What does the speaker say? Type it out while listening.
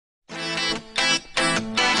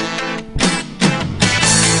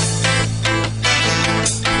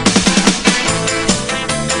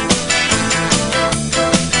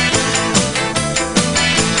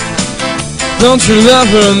Don't you love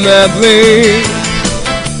her madly?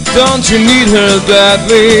 Don't you need her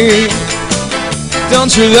badly?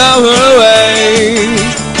 Don't you love her way?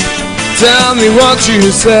 Tell me what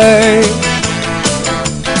you say.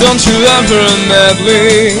 Don't you love her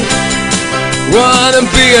madly? Wanna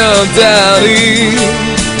be your daddy?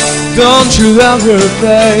 Don't you love her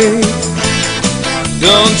babe?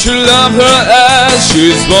 Don't you love her as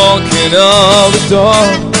she's walking out the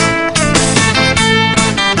door?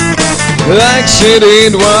 Like she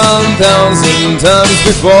did 1,000 times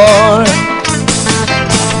before.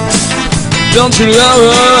 Don't you love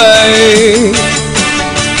her, eh?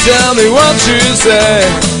 Tell me what you say.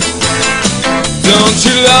 Don't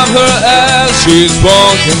you love her as she's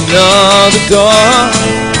walking out the door?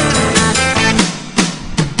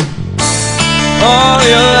 All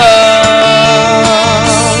your love,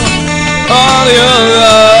 all your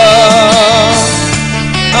love,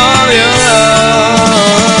 all your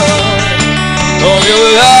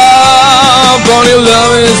love, all your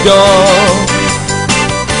love is gone.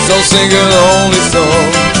 So sing a lonely song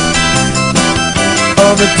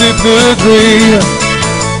of a deep blue dream.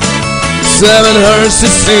 7 hurts to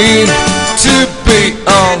seem to be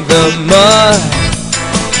on the mind.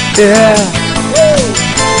 Yeah.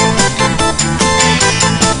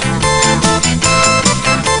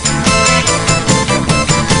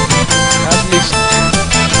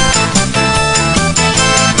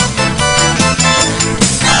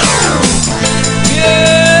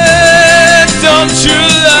 Yeah, don't you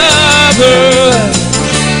love her?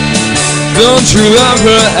 Don't you love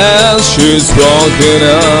her as she's walking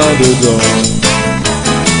out the door?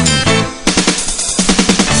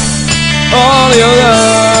 All your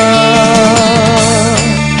love,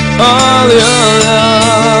 all your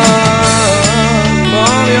love,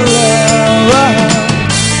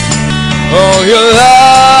 all your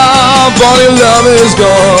love, all your love is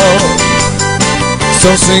gone. So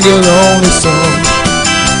sing a lonely song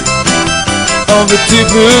of a deep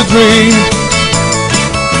blue dream.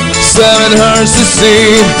 7 hurts to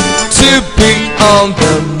seem to be on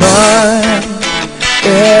the mind.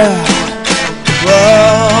 Yeah.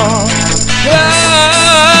 Whoa.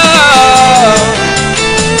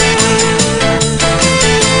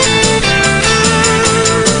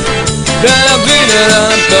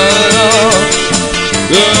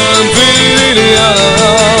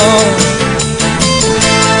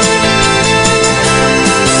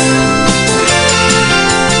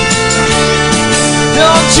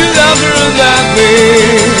 Don't you love her madly?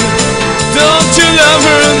 Don't you love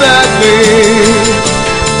her madly?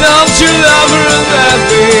 Don't you love her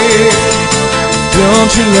madly?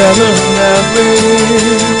 Don't you love her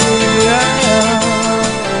madly?